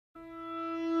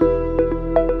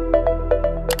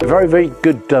Very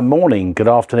good morning, good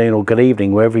afternoon or good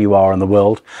evening wherever you are in the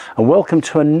world, and welcome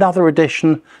to another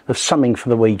edition of Something for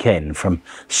the Weekend from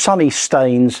sunny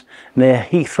Staines near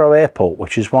Heathrow Airport,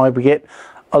 which is why we get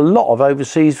a lot of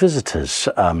overseas visitors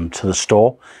to the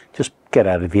store. Just get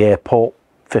out of the airport,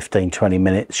 15-20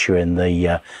 minutes you're in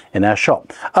the in our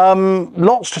shop.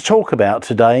 Lots to talk about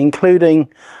today, including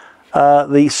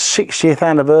the 60th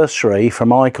anniversary from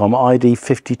Icom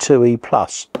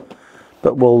ID52E+.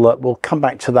 But we'll come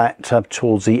back to that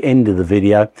towards the end of the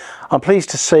video. I'm pleased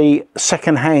to see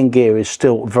second-hand gear is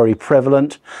still very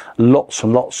prevalent. Lots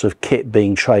and lots of kit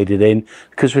being traded in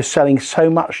because we're selling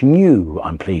so much new,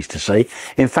 I'm pleased to see.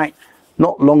 In fact,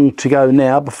 not long to go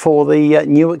now before the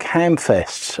Newark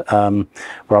Hamfest,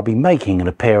 where I'll be making an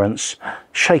appearance,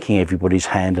 shaking everybody's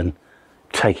hand and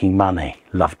taking money.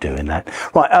 Love doing that.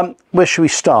 Right, where should we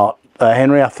start,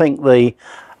 Henry? I think the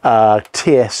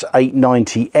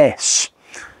TS-890S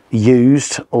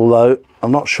used, although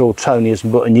I'm not sure Tony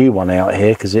hasn't put a new one out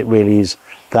here because it really is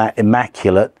that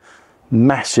immaculate.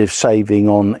 Massive saving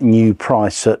on new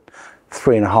price at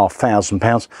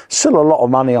 £3,500. Still a lot of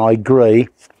money, I agree,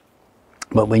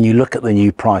 but when you look at the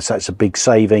new price, that's a big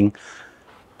saving.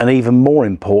 And even more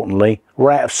importantly,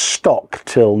 we're out of stock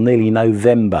till nearly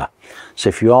November. So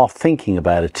if you are thinking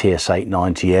about a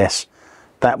TS-890S,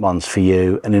 that one's for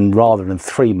you. And in rather than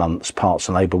 3 months parts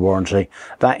and labour warranty,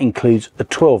 that includes a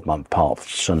 12-month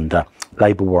parts and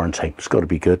labour warranty. It's got to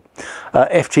be good.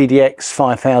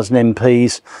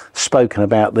 FTdx5000MPs, spoken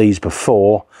about these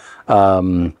before.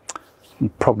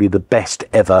 Probably the best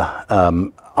ever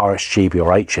RSGB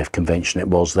or HF convention it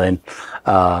was then.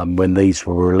 When these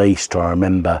were released, I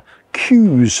remember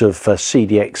queues of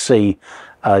CDXC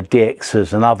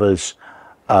DXs and others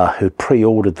who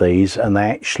pre-ordered these, and they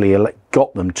actually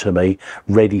got them to me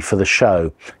ready for the show.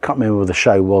 Can't remember where the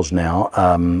show was now,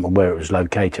 where it was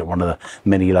located, one of the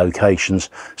many locations.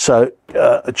 So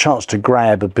a chance to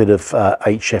grab a bit of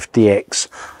HFDX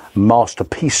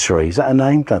Masterpiecery. Is that a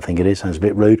name? Don't think it is. Sounds a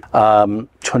bit rude.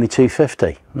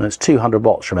 2250. That's 200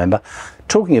 watts, remember.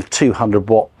 Talking of 200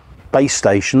 watt base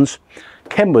stations,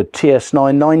 Kenwood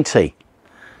TS-990.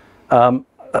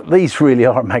 These really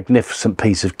are a magnificent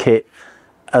piece of kit.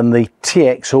 And the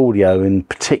TX audio in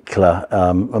particular,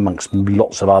 amongst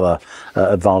lots of other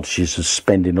advantages of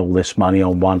spending all this money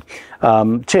on one.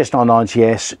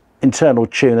 TS-990S, internal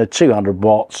tuner, 200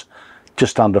 watts,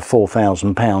 just under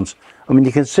 £4,000. I mean,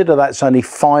 you consider that's only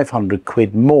 500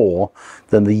 quid more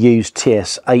than the used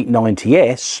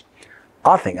TS-890S.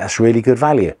 I think that's really good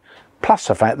value. Plus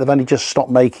the fact they've only just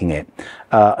stopped making it.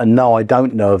 And no, I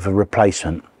don't know of a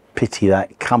replacement. Pity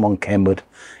that. Come on, Kenwood.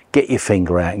 Get your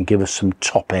finger out and give us some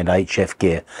top-end HF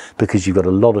gear, because you've got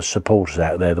a lot of supporters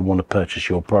out there that want to purchase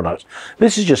your products.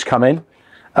 This has just come in,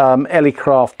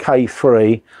 ELECRAFT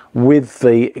K3 with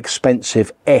the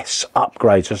expensive S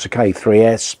upgrades. That's a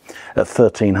K3S at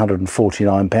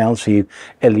 £1,349 for you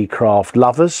ELECRAFT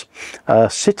lovers.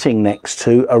 Sitting next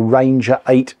to a Ranger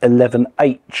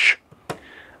 811H.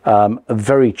 A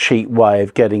very cheap way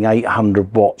of getting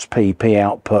 800 watts PP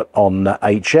output on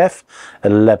HF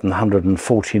at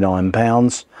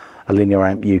 £1,149. A linear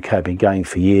amp UK, been going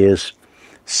for years.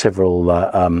 Several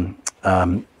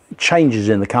changes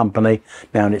in the company,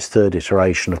 now in its third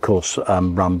iteration, of course,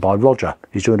 run by Roger,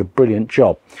 who's doing a brilliant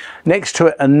job. Next to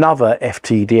it, another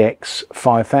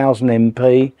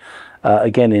FTdx5000MP,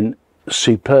 again in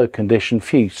superb condition,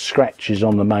 few scratches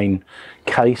on the main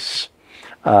case.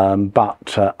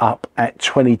 But up at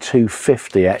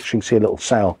 2250. Actually, you can see a little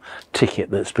sale ticket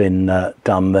that's been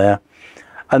done there.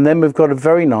 And then we've got a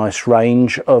very nice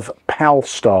range of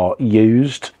Palstar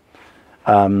used.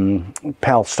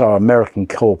 Palstar, American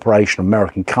corporation,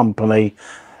 American company,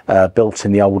 built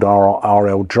in the old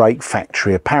R.L. Drake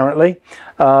factory apparently.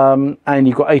 And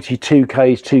you've got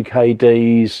 82Ks,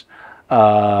 2KDs,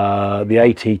 the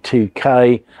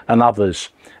 82K and others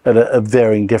at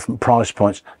varying different price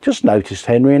points. Just noticed,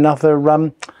 Henry, another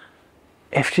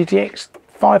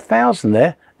FTdx5000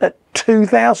 there at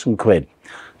 2,000 quid.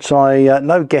 So I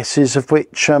no guesses of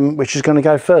which is going to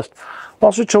go first.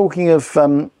 Whilst we're talking of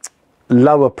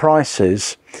lower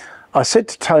prices, I said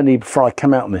to Tony before I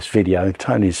come out on this video,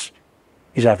 he's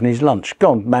having his lunch.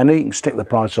 Go on, Manu, you can stick the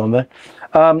price on there.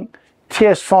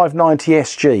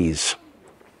 TS-590SGs.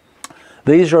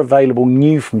 These are available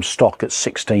new from stock at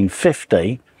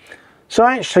 £1,650. So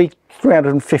actually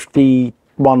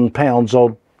 £351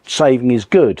 odd saving is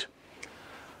good.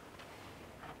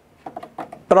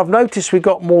 But I've noticed we've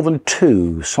got more than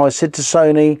two. So I said to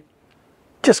Sony,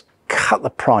 just cut the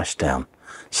price down.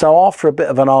 So after a bit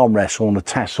of an arm wrestle and a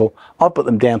tassel, I put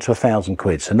them down to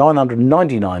 £1,000, so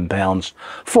 £999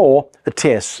 for a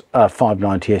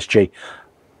TS-590SG.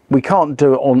 We can't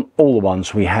do it on all the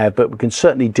ones we have, but we can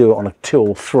certainly do it on a 2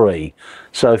 or 3.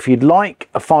 So if you'd like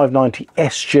a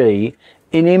 590SG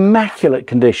in immaculate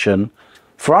condition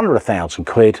for under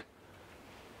 £1,000,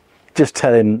 just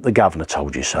tell him the governor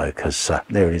told you so, because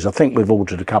there it is. I think we've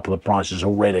ordered a couple of prices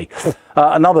already.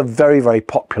 Another very, very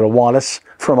popular wireless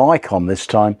from Icom this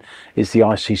time is the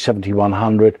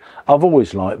IC-7100. I've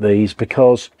always liked these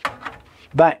because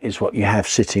that is what you have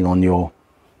sitting on your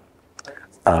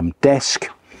desk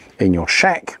in your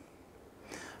shack,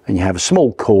 and you have a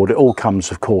small cord. It all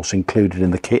comes, of course, included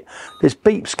in the kit. There's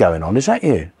beeps going on. Is that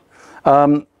you?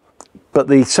 But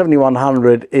the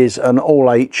 7100 is an all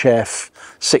HF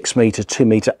 6 metre, 2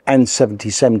 metre and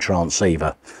 77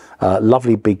 transceiver.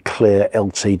 Lovely big clear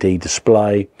LCD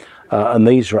display, and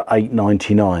these are at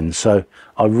 $8.99, so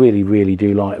I really, really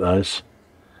do like those.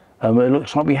 It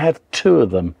looks like we have 2 of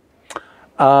them.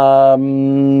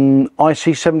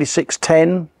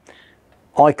 IC-7610,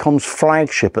 Icom's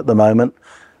flagship at the moment,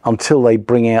 until they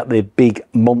bring out their big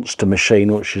monster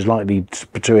machine, which is likely to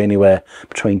do anywhere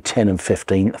between £10,000 and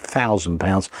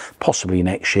 £15,000, possibly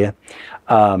next year,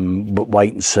 but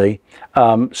wait and see.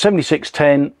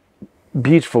 7610,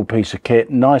 beautiful piece of kit,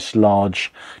 nice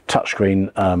large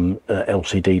touchscreen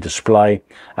LCD display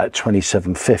at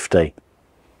 $27.50.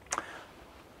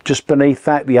 Just beneath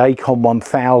that, the Acom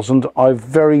 1000. I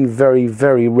very, very,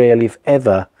 very rarely, if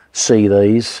ever, see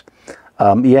these.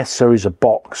 Yes, there is a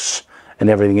box and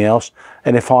everything else.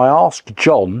 And if I ask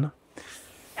John,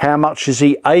 how much is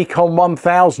the Icom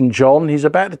 1000, John? He's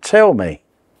about to tell me.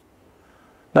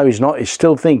 No, he's not. He's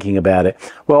still thinking about it.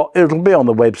 Well, it'll be on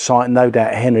the website. No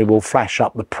doubt Henry will flash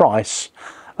up the price.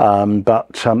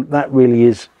 That really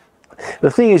is...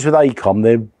 The thing is with Acom,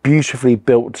 they're beautifully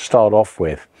built to start off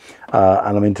with.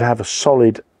 And I mean, to have a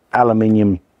solid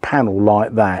aluminium panel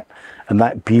like that, and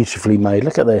that beautifully made.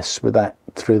 Look at this with that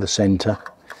through the centre.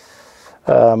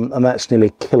 And that's nearly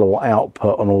a kilowatt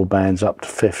output on all bands up to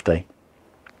 50.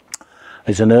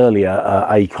 There's an earlier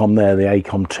Acom there, the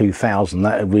Icom 2000.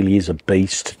 That really is a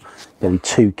beast. Nearly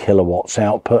 2 kilowatts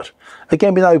output.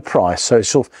 Again, with no price, so it's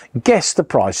sort of guess the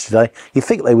price today. You'd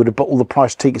think they would have put all the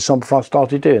price tickets on before I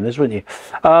started doing this, wouldn't you?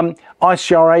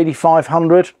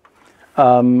 IC-R8500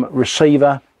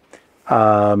 receiver,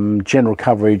 general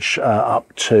coverage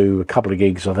up to a couple of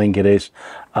gigs, I think it is.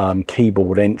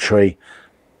 Keyboard entry.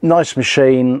 Nice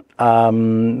machine. There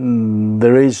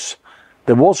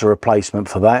was a replacement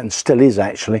for that, and still is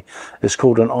actually. It's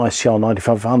called an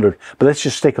IC-R9500. But let's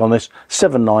just stick on this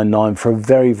 $799 for a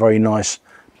very, very nice,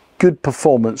 good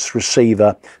performance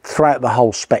receiver throughout the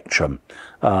whole spectrum.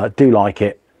 Do like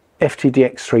it.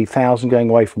 FTdx3000,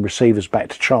 going away from receivers back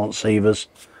to transceivers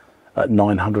at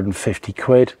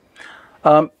 £950.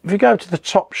 If you go to the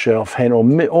top shelf here, or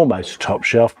almost the top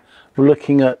shelf, we're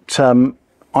looking at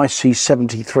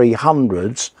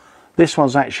IC-7300s. This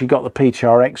one's actually got the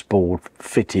PTRX board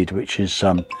fitted, which is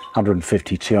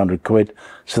 150, 200 quid.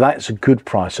 So that's a good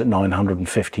price at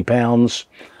 £950.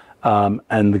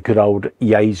 And the good old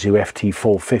Yaesu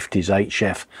FT-450s,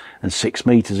 HF and 6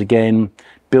 meters again,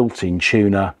 built-in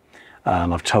tuner.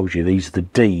 And I've told you these are the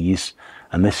Ds,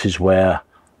 and this is where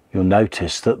you'll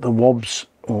notice that the wobs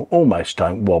almost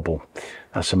don't wobble.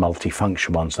 That's the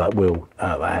multi-function ones that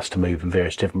has to move in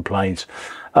various different planes.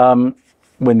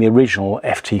 When the original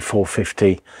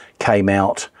FT-450 came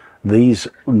out, these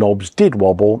knobs did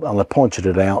wobble, and I pointed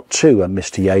it out to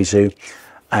Mr. Yaesu,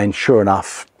 and sure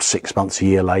enough, 6 months, a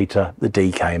year later, the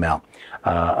D came out,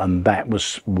 and that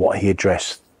was what he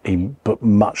addressed. He put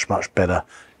much, much better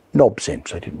knobs in,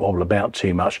 so it didn't wobble about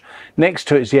too much. Next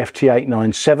to it is the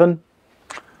FT-897,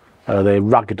 their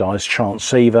ruggedized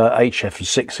transceiver, HF and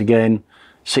 6 again,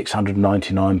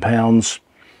 £699.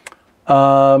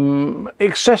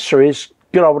 Accessories,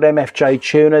 good old MFJ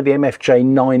tuner, the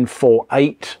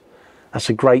MFJ948. That's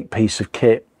a great piece of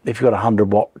kit. If you've got a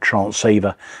 100-watt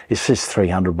transceiver, it says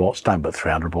 300 watts, don't put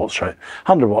 300 watts, right?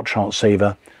 100-watt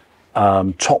transceiver,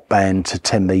 top band to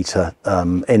 10 metre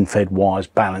end-fed wires,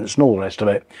 balance and all the rest of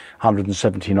it,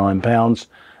 £179.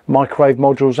 Microwave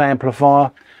modules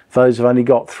amplifier, those have only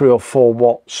got 3 or 4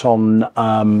 watts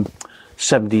on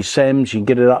 70 SEMS, you can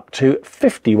get it up to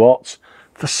 50 watts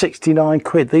for 69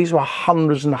 quid. These were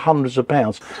hundreds and hundreds of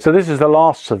pounds. So this is the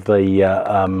last of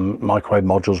the microwave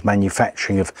modules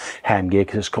manufacturing of ham gear,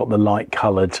 because it's got the light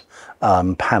coloured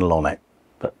panel on it.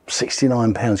 But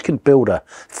 £69, you can build a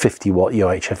 50-watt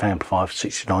UHF amplifier for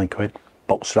 69 quid.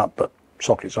 Box it up, put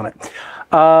sockets on it.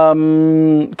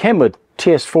 Kenwood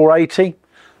TS-480,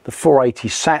 the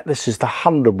 480SAT. This is the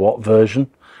 100-watt version.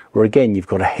 where again you've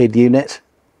got a head unit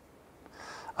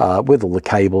with all the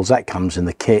cables. That comes in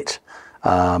the kit.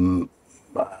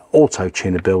 Auto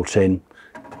tuner built in,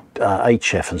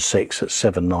 HF and 6 at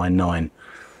 799.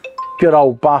 Good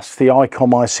old bus, the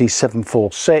Icom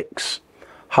IC-746,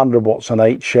 100 watts on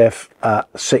HF,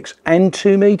 6 and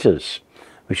 2 meters,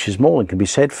 which is more than can be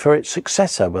said for its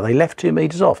successor. Well, they left 2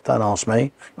 meters off, don't ask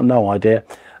me, I've no idea.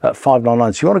 At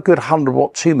 599, so you want a good 100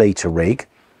 watt 2 meter rig.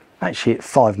 Actually at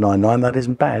 599, that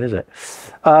isn't bad, is it?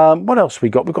 What else we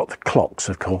got? We've got the clocks,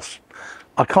 of course.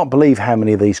 I can't believe how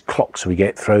many of these clocks we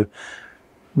get through.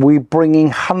 We're bringing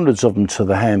hundreds of them to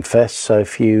the Hamfest, so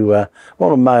if you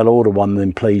want to mail order one,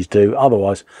 then please do.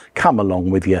 Otherwise, come along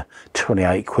with your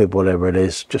 28 quid, whatever it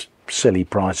is, just silly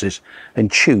prices,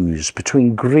 and choose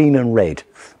between green and red.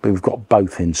 But we've got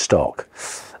both in stock.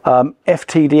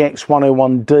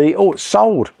 FTdx101D, oh, it's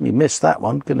sold. You missed that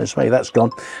one, goodness me, that's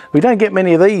gone. We don't get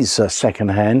many of these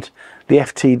second hand. The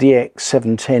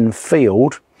FTdx710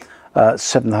 Field,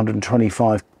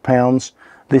 £725.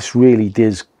 This really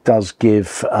does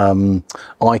give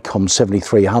Icom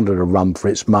 7300 a run for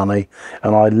its money,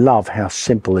 and I love how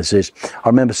simple this is. I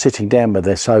remember sitting down with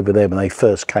this over there when they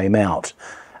first came out,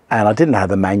 and I didn't have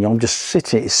the manual. I'm just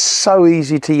sitting. It's so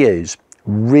easy to use,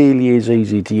 really is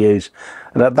easy to use.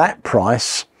 And at that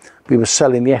price, we were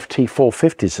selling the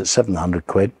FT-450s at 700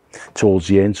 quid towards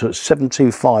the end, so it's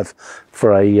 725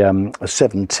 for a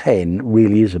 710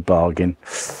 really is a bargain.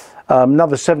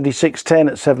 Another 7610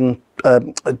 at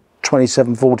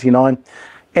 2749,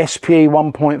 SPE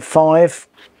 1.5.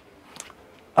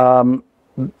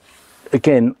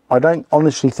 Again, I don't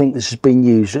honestly think this has been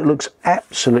used. It looks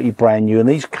absolutely brand new, and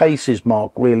these cases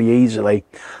mark really easily.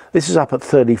 This is up at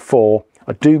 34.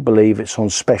 I do believe it's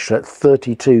on special at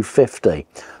 32.50.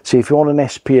 So if you want an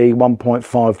SPE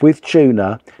 1.5 with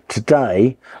tuner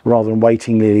today, rather than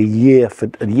waiting nearly year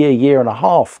and a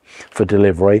half for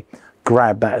delivery,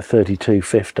 grab that at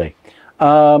 32.50.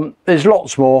 There's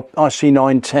lots more.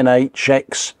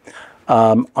 IC-910HX.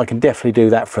 I can definitely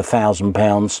do that for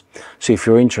 £1,000. So if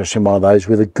you're interested in one of those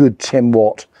with a good 10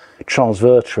 watt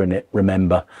transverter in it,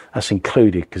 remember that's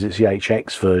included because it's the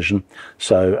HX version.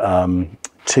 So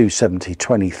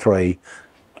 270/23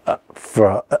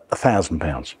 for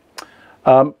 £1,000.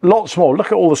 Lots more. Look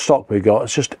at all the stock we've got.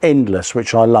 It's just endless,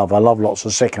 which I love. I love lots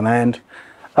of second hand.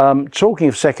 Talking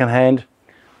of second hand,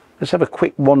 let's have a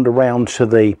quick wander round to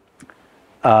the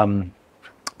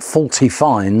faulty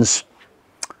finds,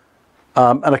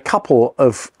 and a couple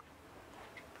of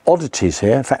oddities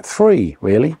here, in fact 3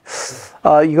 really.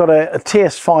 You got a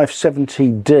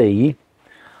TS-570D,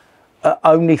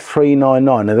 only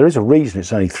 $399. Now there is a reason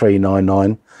it's only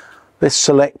 $399. This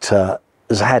selector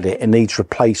has had it and needs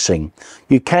replacing.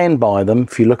 You can buy them.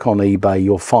 If you look on eBay,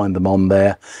 you'll find them on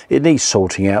there. It needs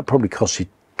sorting out, probably costs you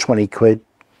 20 quid,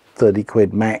 30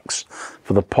 quid max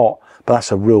for the pot, but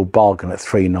that's a real bargain at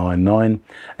 $399.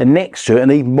 And next to it,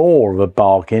 and even more of a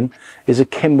bargain, is a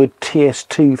Kenwood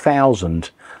TS-2000,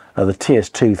 the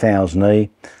TS-2000E.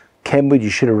 Kenwood, you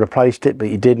should have replaced it, but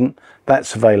you didn't.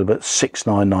 That's available at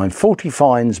 $699. 40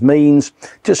 fines means,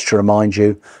 just to remind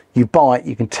you, you buy it,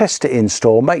 you can test it in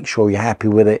store, make sure you're happy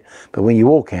with it, but when you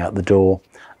walk out the door,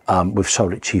 we've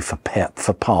sold it to you for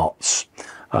parts.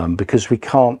 Because we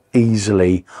can't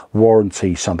easily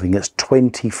warranty something that's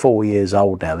 24 years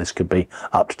old now. This could be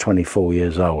up to 24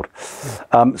 years old.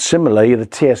 Similarly, the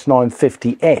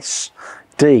TS-990S,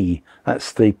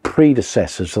 that's the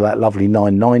predecessor to that lovely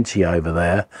 990 over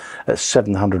there, at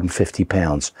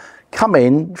 £750. Come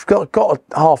in, you've got a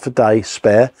half a day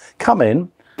spare, come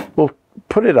in, we'll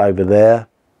put it over there,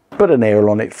 put an aerial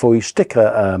on it for you, stick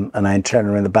an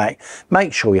antenna in the back,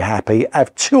 make sure you're happy,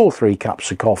 have 2 or 3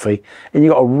 cups of coffee, and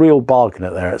you've got a real bargain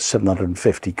at there at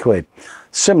 750 quid.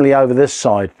 Similarly over this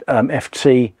side,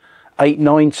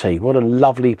 FT-890, what a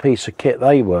lovely piece of kit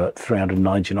they were at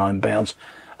 £399.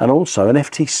 And also an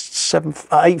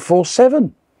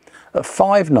FT-847 at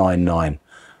 $599.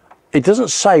 It doesn't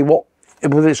say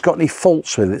whether it's got any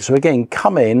faults with it, so again,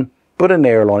 come in, put an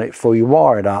aerial on it for you,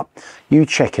 wire it up, you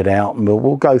check it out, and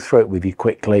we'll go through it with you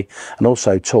quickly, and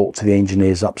also talk to the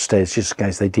engineers upstairs just in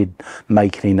case they did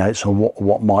make any notes on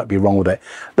what might be wrong with it.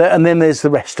 And then there's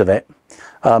the rest of it.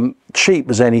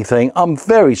 Cheap as anything. I'm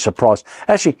very surprised,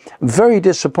 actually very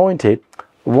disappointed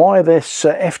why this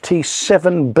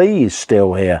FT7B is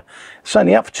still here. It's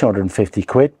only up for 250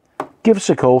 quid. Give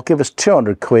us a call, give us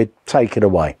 200 quid, take it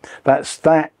away. That's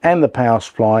that and the power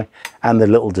supply and the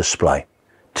little display.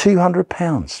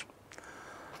 £200.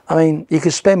 I mean, you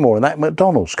could spend more on that at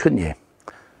McDonald's, couldn't you?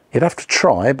 You'd have to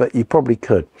try, but you probably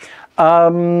could.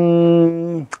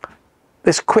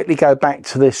 Let's quickly go back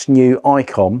to this new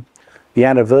Icom, the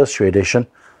anniversary edition.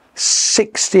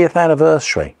 60th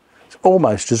anniversary. It's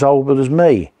almost as old as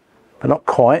me, but not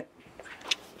quite.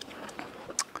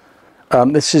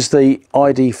 This is the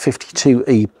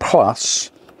ID52E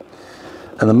Plus,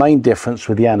 and the main difference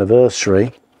with the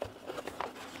anniversary,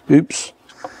 oops,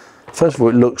 first of all,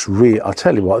 it looks real. I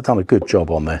tell you what, I've done a good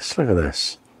job on this. Look at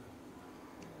this.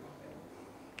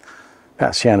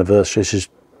 That's the anniversary. This is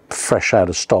fresh out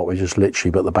of stock. We just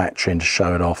literally put the battery in to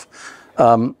show it off.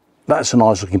 That's a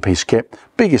nice looking piece of kit.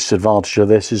 Biggest advantage of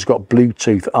this is it's got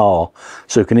Bluetooth R,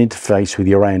 so it can interface with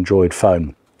your Android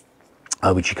phone,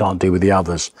 which you can't do with the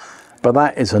others. But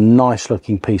that is a nice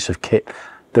looking piece of kit.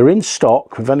 They're in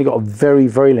stock. We've only got a very,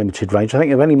 very limited range. I think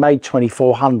they've only made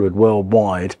 2,400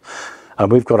 worldwide,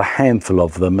 and we've got a handful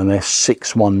of them, and they're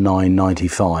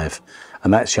 $619.95.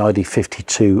 And that's the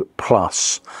ID52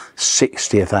 Plus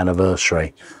 60th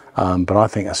anniversary. But I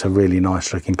think that's a really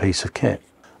nice looking piece of kit.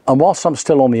 And whilst I'm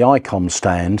still on the Icom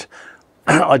stand,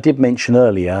 I did mention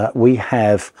earlier, we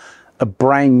have a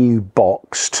brand new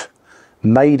boxed,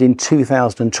 made in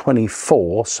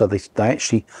 2024, so they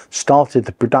actually started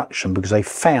the production because they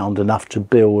found enough to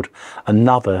build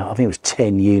another, I think it was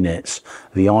 10 units,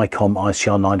 the Icom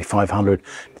IC-R9500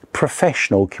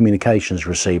 professional communications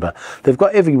receiver. They've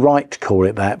got every right to call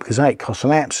it that because it costs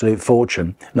an absolute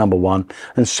fortune, number one,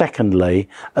 and secondly,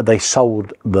 they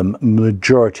sold them,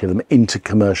 majority of them, into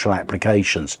commercial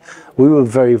applications. We were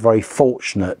very, very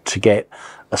fortunate to get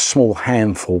a small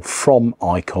handful from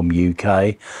Icom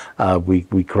UK.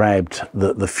 We grabbed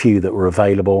the few that were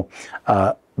available.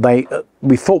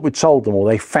 We thought we'd sold them all.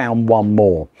 They found one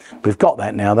more. We've got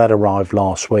that now. That arrived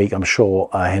last week. I'm sure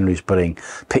Henry's putting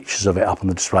pictures of it up on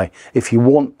the display. If you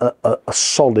want a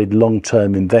solid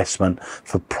long-term investment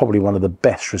for probably one of the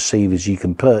best receivers you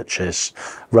can purchase,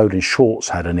 Roden Shorts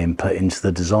had an input into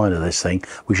the design of this thing,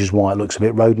 which is why it looks a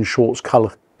bit Roden Shorts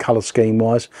colour scheme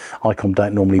wise. Icom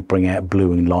don't normally bring out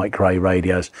blue and light grey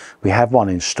radios. We have one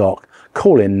in stock.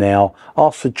 Call in now,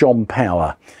 ask for John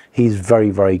Power. He's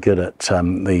very, very good at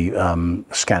the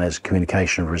scanners,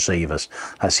 communication receivers.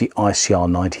 That's the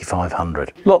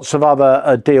IC-R9500. Lots of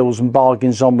other deals and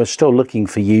bargains on. We're still looking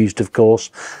for used, of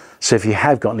course. So if you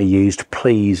have got any used,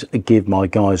 please give my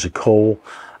guys a call.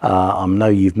 I know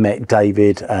you've met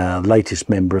David, latest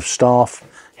member of staff.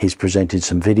 He's presented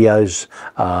some videos.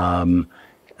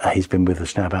 He's been with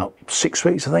us now about 6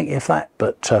 weeks, I think, if that,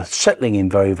 but settling in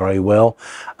very, very well.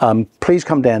 Please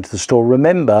come down to the store.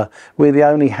 Remember, we're the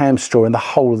only ham store in the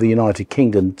whole of the United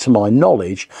Kingdom, to my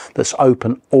knowledge, that's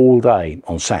open all day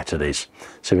on Saturdays.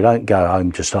 So we don't go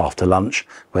home just after lunch,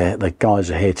 where the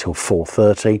guys are here till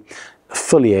 4:30.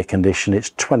 Fully air conditioned.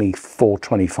 It's 24,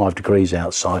 25 degrees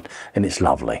outside, and it's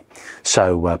lovely.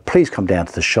 So please come down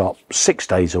to the shop 6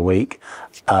 days a week,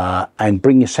 and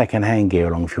bring your second-hand gear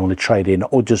along if you want to trade in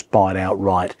or just buy it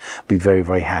outright. Be very,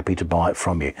 very happy to buy it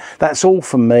from you. That's all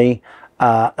from me,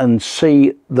 and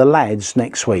see the lads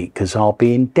next week because I'll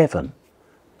be in Devon.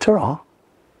 Ta-ra.